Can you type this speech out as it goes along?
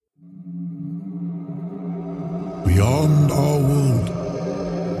beyond our world,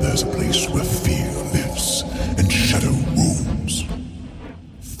 there's a place where fear lives and shadow roams.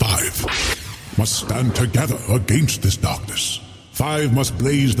 5 must stand together against this darkness. 5 must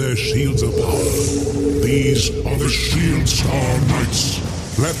blaze their shields of power. These are the Shield Star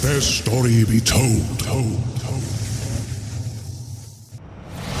Knights. Let their story be told.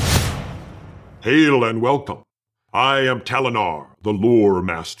 Hail and welcome. I am Talinar, the Lore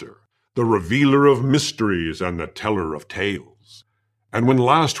Master, the revealer of mysteries and the teller of tales. And when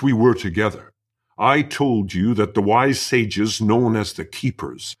last we were together, I told you that the wise sages known as the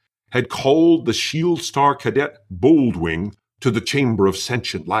Keepers had called the Shield Star Cadet Boldwing to the Chamber of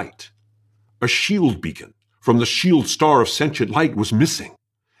Sentient Light. A shield beacon from the Shield Star of Sentient Light was missing,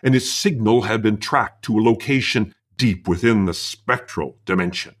 and its signal had been tracked to a location deep within the spectral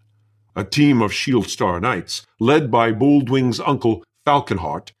dimension. A team of Shield Star Knights, led by Boldwing's uncle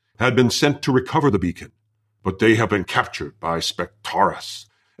Falconheart, had been sent to recover the beacon, but they have been captured by Spectaris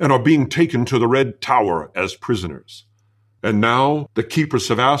and are being taken to the Red Tower as prisoners. And now the Keepers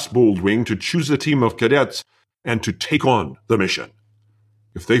have asked Boldwing to choose a team of cadets and to take on the mission.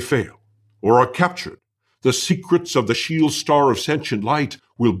 If they fail or are captured, the secrets of the Shield Star of Sentient Light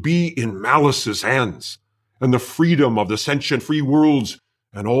will be in Malice's hands, and the freedom of the sentient free worlds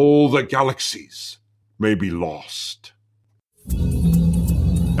and all the galaxies may be lost.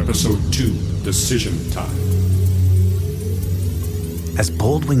 Episode 2, Decision Time. As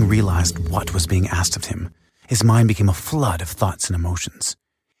Boldwing realized what was being asked of him, his mind became a flood of thoughts and emotions.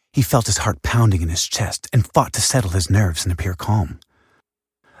 He felt his heart pounding in his chest and fought to settle his nerves and appear calm.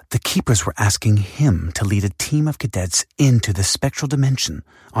 The Keepers were asking him to lead a team of cadets into the spectral dimension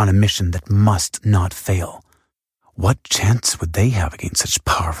on a mission that must not fail. What chance would they have against such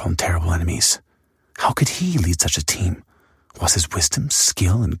powerful and terrible enemies? How could he lead such a team? Was his wisdom,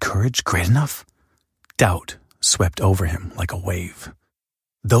 skill, and courage great enough? Doubt swept over him like a wave.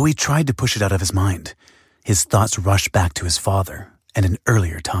 Though he tried to push it out of his mind, his thoughts rushed back to his father and an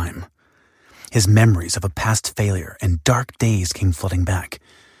earlier time. His memories of a past failure and dark days came flooding back.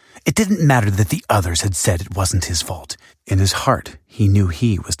 It didn't matter that the others had said it wasn't his fault. In his heart, he knew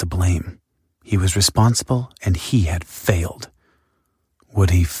he was to blame. He was responsible, and he had failed. Would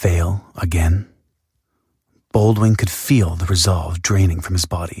he fail again? Boldwing could feel the resolve draining from his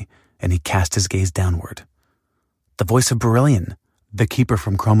body, and he cast his gaze downward. The voice of Beryllion, the Keeper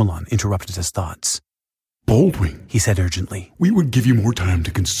from Cromalon, interrupted his thoughts. Boldwing, He said urgently. we would give you more time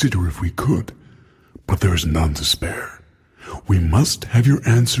to consider if we could, but there is none to spare. We must have your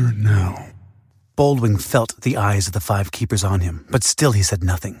answer now. Boldwing felt the eyes of the 5 Keepers on him, but still he said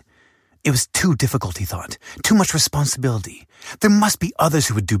nothing. It was too difficult, he thought. Too much responsibility. There must be others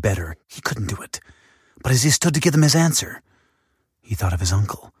who would do better. He couldn't do it. But as he stood to give them his answer, he thought of his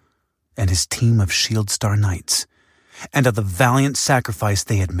uncle and his team of Shield Star Knights, and of the valiant sacrifice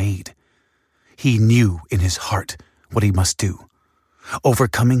they had made. He knew in his heart what he must do.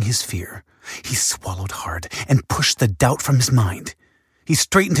 Overcoming his fear, he swallowed hard and pushed the doubt from his mind. He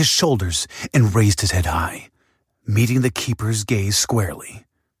straightened his shoulders and raised his head high. Meeting the Keeper's gaze squarely,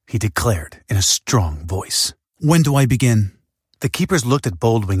 he declared in a strong voice, "When do I begin?" The Keepers looked at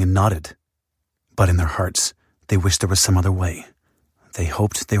Boldwing and nodded. But in their hearts, they wished there was some other way. They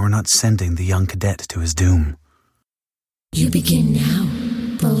hoped they were not sending the young cadet to his doom. You begin now,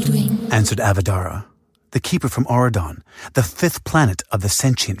 Boldwing, Answered Avadara, the Keeper from Auradon, the 5th planet of the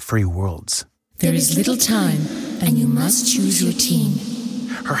sentient free worlds. There is little time, and you must choose your team.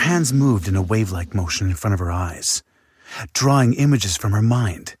 Her hands moved in a wave-like motion in front of her eyes. Drawing images from her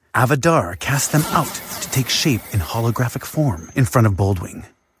mind, Avadara cast them out to take shape in holographic form in front of Boldwing.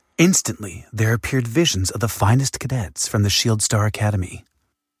 Instantly, there appeared visions of the finest cadets from the Shield Star Academy.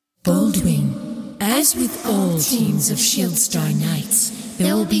 Boldwing, as with all teams of Shield Star Knights,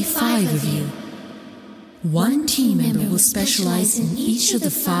 there will be 5 of you. One team member will specialize in each of the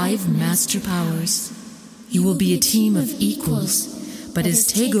 5 master powers. You will be a team of equals, but as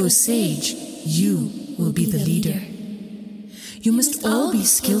Tego Sage, you will be the leader. You must all be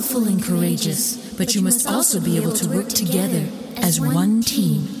skillful and courageous, but you must also be able to work together as one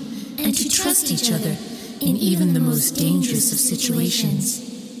team and to trust each other in even the most dangerous of situations.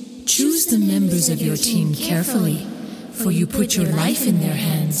 Choose the members of your team carefully, for you put your life in their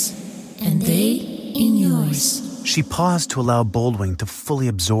hands, and they in yours. She paused to allow Boldwing to fully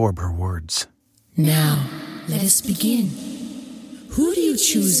absorb her words. Now, let us begin. Who do you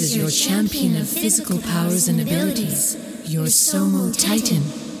choose as your champion of physical powers and abilities? Your Somo Titan.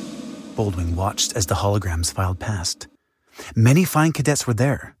 Boldwing watched as the holograms filed past. Many fine cadets were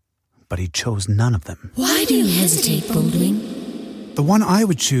there, but he chose none of them. Why do you hesitate, Boldwing? The one I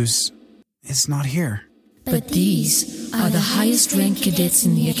would choose is not here. But these are the highest ranked cadets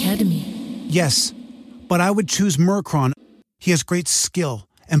in the academy. Yes, but I would choose Murkron. He has great skill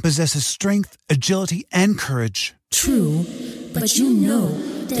and possesses strength, agility, and courage. True, but you know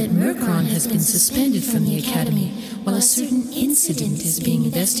that Murkron has been suspended from the academy while a certain incident is being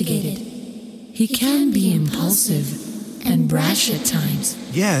investigated. He can be impulsive and brash at times.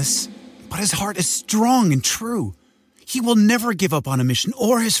 Yes, but his heart is strong and true. He will never give up on a mission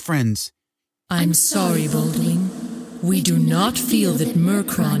or his friends. I'm sorry, Boldwing. We do not feel that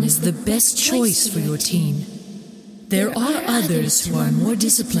Murkron is the best choice for your team. There are others who are more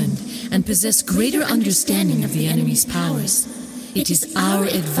disciplined and possess greater understanding of the enemy's powers. It is our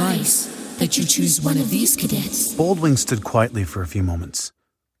advice that you choose one of these cadets. Boldwing stood quietly for a few moments.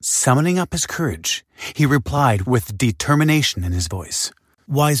 Summoning up his courage, he replied with determination in his voice.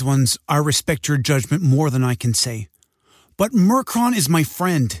 Wise ones, I respect your judgment more than I can say. But Murkron is my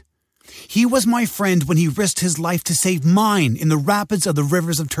friend. He was my friend when he risked his life to save mine in the rapids of the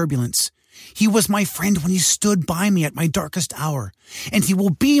rivers of turbulence. He was my friend when he stood by me at my darkest hour. And he will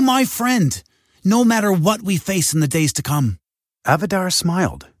be my friend, no matter what we face in the days to come. Avadar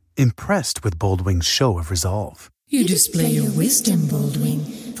smiled, impressed with Boldwing's show of resolve. You display your wisdom,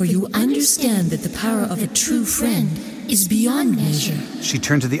 Boldwing, for you understand that the power of a true friend is beyond measure. She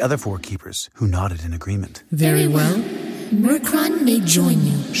turned to the other 4 keepers, who nodded in agreement. Very well. Murkron may join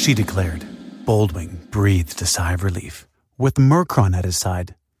you, she declared. Boldwing breathed a sigh of relief. With Murkron at his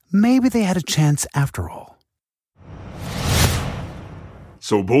side, maybe they had a chance after all.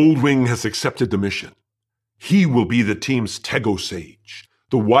 So Boldwing has accepted the mission. He will be the team's Tego Sage,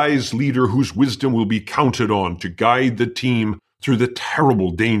 the wise leader whose wisdom will be counted on to guide the team through the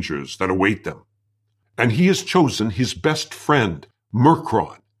terrible dangers that await them. And he has chosen his best friend,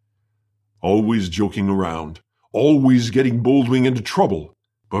 Murkron. Always joking around, always getting Boldwing into trouble,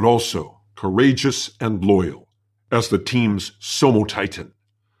 but also courageous and loyal, as the team's Somo Titan,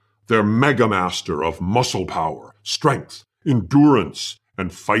 their Mega Master of muscle power, strength, endurance,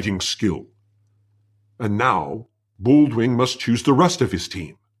 and fighting skill. And now, Boldwing must choose the rest of his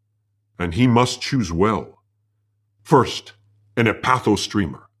team. And he must choose well. First, an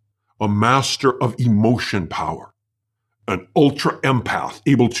epathostreamer, a master of emotion power, an ultra-empath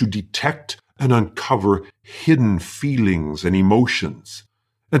able to detect and uncover hidden feelings and emotions,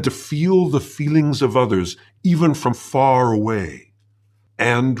 and to feel the feelings of others even from far away,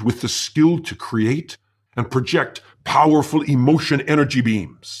 and with the skill to create and project powerful emotion energy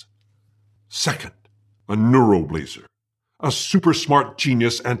beams. Second, a neuroblazer, a super smart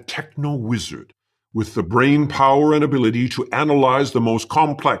genius and techno-wizard with the brain power and ability to analyze the most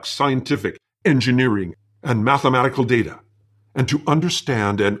complex scientific, engineering, and mathematical data, and to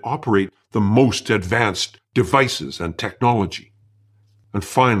understand and operate the most advanced devices and technology. And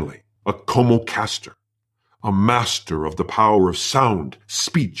finally, a Komocaster, a master of the power of sound,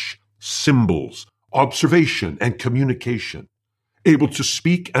 speech, symbols, observation, and communication, able to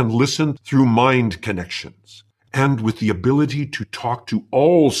speak and listen through mind connections, and with the ability to talk to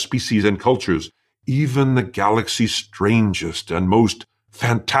all species and cultures, even the galaxy's strangest and most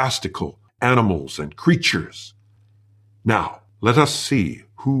fantastical animals and creatures. Now, let us see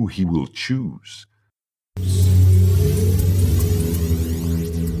who he will choose.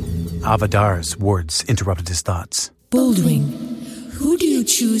 Avadar's words interrupted his thoughts. Boldwing, who do you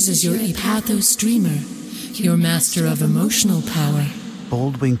choose as your epathostreamer, your master of emotional power?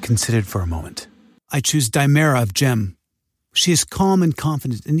 Boldwing considered for a moment. I choose Dimera of Gem. She is calm and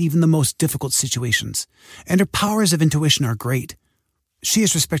confident in even the most difficult situations, and her powers of intuition are great. She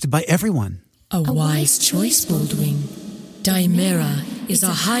is respected by everyone. A wise choice, Boldwing. Dimera is a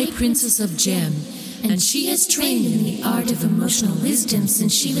high princess of Gem, and she has trained in the art of emotional wisdom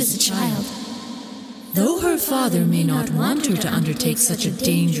since she was a child. Though her father may not want her to undertake such a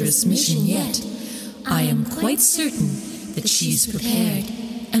dangerous mission yet, I am quite certain that she is prepared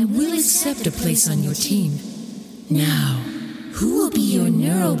and will accept a place on your team. Now, who will be your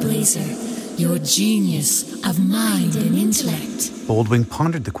neuroblazer, your genius of mind and intellect? Boldwing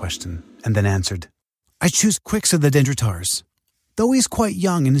pondered the question and then answered, I choose Quix of the Dendritars. Though he's quite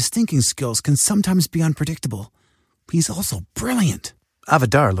young and his thinking skills can sometimes be unpredictable, he's also brilliant.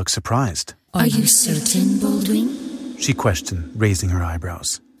 Avadar looked surprised. Are you certain, Boldwing? She questioned, raising her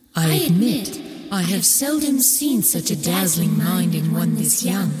eyebrows. I admit, I have seldom seen such a dazzling mind in one this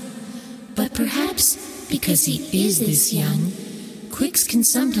young. But perhaps because he is this young, Quix can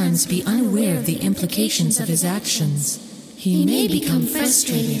sometimes be unaware of the implications of his actions. He may become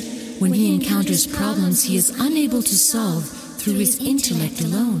frustrated when he encounters problems he is unable to solve through his intellect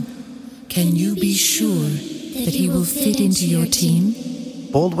alone. Can you be sure that he will fit into your team?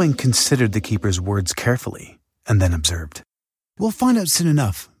 Boldwing considered the keeper's words carefully and then observed, "We'll find out soon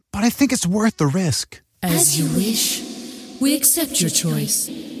enough, but I think it's worth the risk." As you wish. We accept your choice.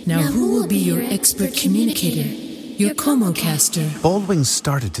 Now who will be your expert communicator, your Comocaster? Boldwing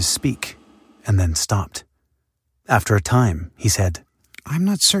started to speak and then stopped. After a time, he said, "I'm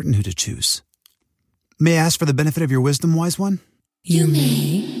not certain who to choose. May I ask for the benefit of your wisdom, Wise One?" You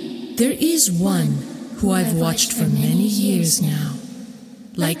may. There is one who I've watched for many years now.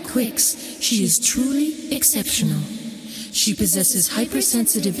 Like Quix, she is truly exceptional. She possesses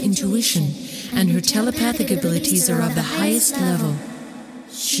hypersensitive intuition, and her telepathic abilities are of the highest level.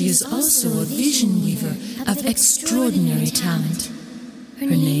 She is also a vision weaver of extraordinary talent. Her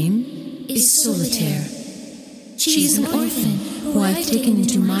name is Solitaire. She is an orphan who I've taken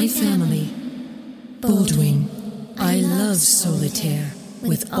into my family. Boldwing, I love Solitaire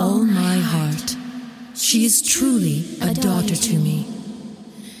with all my heart. She is truly a daughter to me.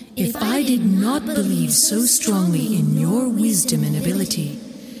 If I did not believe so strongly in your wisdom and ability,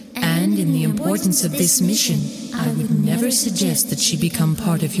 and in the importance of this mission, I would never suggest that she become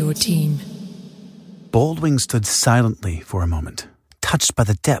part of your team. Boldwing stood silently for a moment, touched by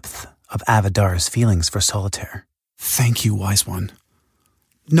the depth of Avadar's feelings for Solitaire. "Thank you, Wise One.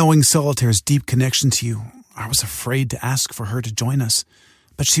 Knowing Solitaire's deep connection to you, I was afraid to ask for her to join us,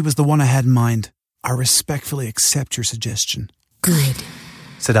 but she was the one I had in mind. I respectfully accept your suggestion." Good,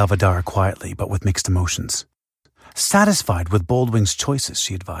 said Avadar quietly, but with mixed emotions. Satisfied with Boldwing's choices,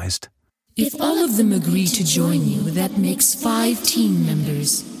 she advised, if all of them agree to join you, that makes 5 team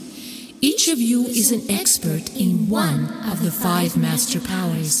members. Each of you is an expert in one of the 5 master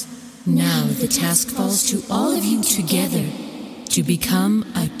powers. Now the task falls to all of you together to become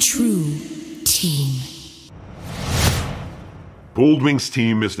a true team. Boldwing's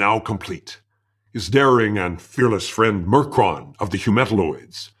team is now complete. His daring and fearless friend Murkron of the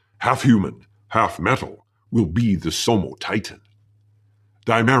Humetaloids, half human, half metal, will be the Somo Titan.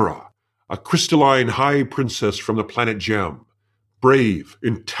 Dimera, a crystalline high princess from the planet Gem, brave,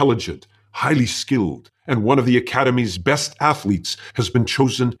 intelligent, highly skilled, and one of the Academy's best athletes, has been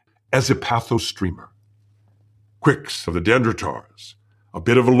chosen as a pathostreamer. Quix of the Dendritars, a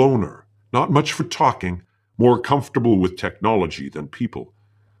bit of a loner, not much for talking, more comfortable with technology than people,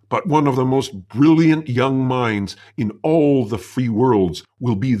 but one of the most brilliant young minds in all the free worlds,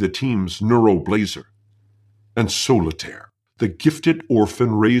 will be the team's Neuroblazer. And Solitaire, the gifted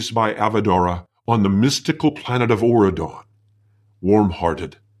orphan raised by Avadara on the mystical planet of Auradon.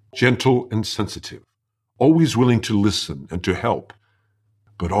 Warm-hearted, gentle and sensitive, always willing to listen and to help,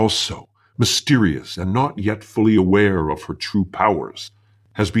 but also mysterious and not yet fully aware of her true powers,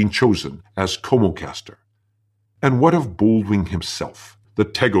 has been chosen as Comocaster. And what of Boldwing himself, the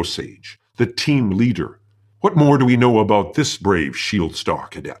Tego Sage, the team leader? What more do we know about this brave Shield Star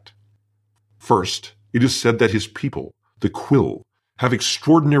cadet? First, it is said that his people, the Quill, have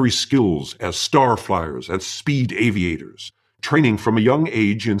extraordinary skills as star flyers and speed aviators, training from a young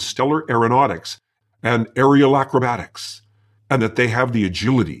age in stellar aeronautics and aerial acrobatics, and that they have the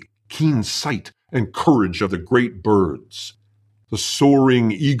agility, keen sight, and courage of the great birds, the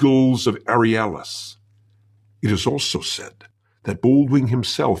soaring eagles of Arialis. It is also said that Boldwing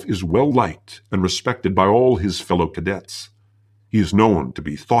himself is well-liked and respected by all his fellow cadets. He is known to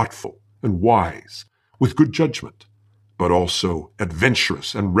be thoughtful and wise, with good judgment, but also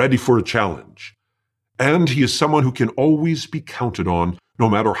adventurous and ready for a challenge. And he is someone who can always be counted on, no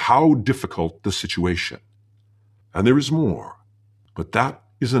matter how difficult the situation. And there is more, but that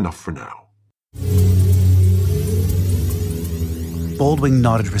is enough for now. Boldwing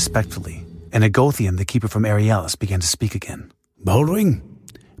nodded respectfully, and Agothian, the keeper from Arialis, began to speak again. "Boldwing,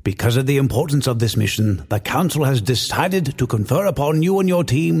 because of the importance of this mission, the Council has decided to confer upon you and your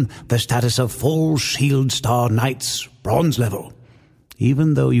team the status of full Shield Star Knights, bronze level,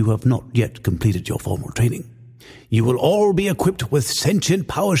 even though you have not yet completed your formal training. You will all be equipped with sentient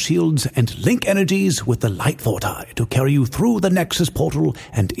power shields and link energies with the Light Forti to carry you through the Nexus portal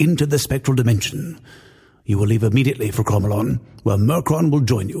and into the spectral dimension. You will leave immediately for Cromalon, where Murkron will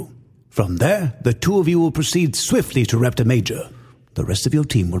join you. From there, the 2 of you will proceed swiftly to Repta Major. The rest of your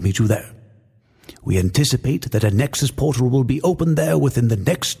team will meet you there. We anticipate that a Nexus portal will be opened there within the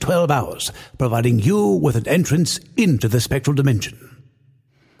next 12 hours, providing you with an entrance into the spectral dimension.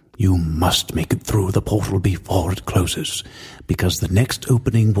 You must make it through the portal before it closes, because the next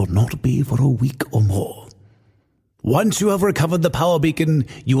opening will not be for a week or more. Once you have recovered the power beacon,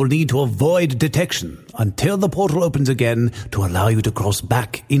 you will need to avoid detection until the portal opens again to allow you to cross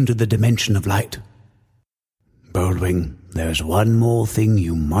back into the dimension of light. Boldwing, there's one more thing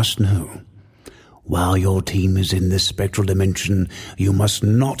you must know. While your team is in this spectral dimension, you must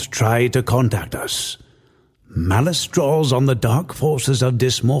not try to contact us. Malice draws on the dark forces of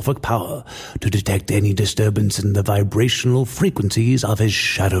dysmorphic power to detect any disturbance in the vibrational frequencies of his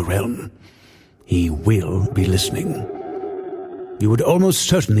shadow realm. He will be listening. You would almost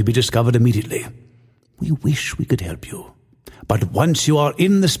certainly be discovered immediately. We wish we could help you. But once you are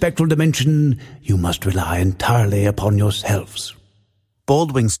in the spectral dimension, you must rely entirely upon yourselves.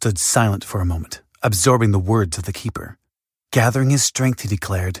 Boldwing stood silent for a moment, absorbing the words of the keeper. Gathering his strength, he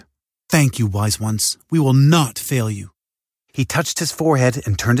declared, "Thank you, wise ones. We will not fail you." He touched his forehead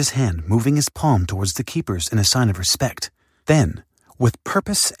and turned his hand, moving his palm towards the keepers in a sign of respect. Then, with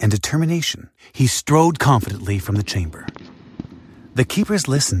purpose and determination, he strode confidently from the chamber. The keepers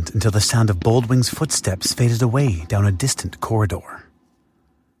listened until the sound of Boldwing's footsteps faded away down a distant corridor.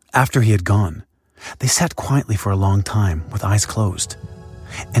 After he had gone, they sat quietly for a long time with eyes closed,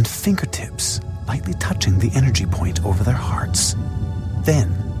 and fingertips lightly touching the energy point over their hearts.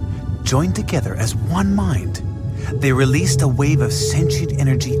 Then, joined together as one mind, they released a wave of sentient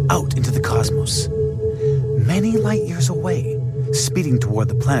energy out into the cosmos. Many light years away, speeding toward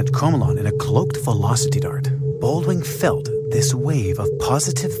the planet Chromalon in a cloaked velocity dart, Boldwing felt this wave of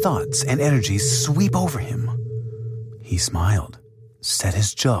positive thoughts and energies sweep over him. He smiled, set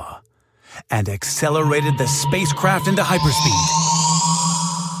his jaw, and accelerated the spacecraft into hyperspeed.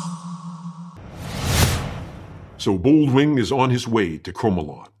 So Boldwing is on his way to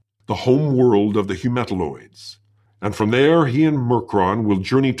Chromalon, the home world of the Humetaloids. And from there, he and Murkron will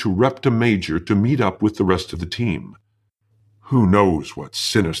journey to Repta Major to meet up with the rest of the team. Who knows what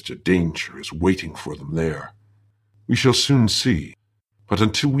sinister danger is waiting for them there? We shall soon see. But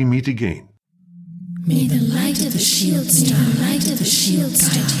until we meet again, may the light of the shield star, guide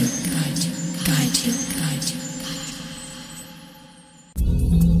you, guide you.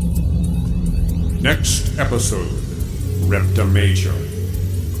 Next episode, Repta Major.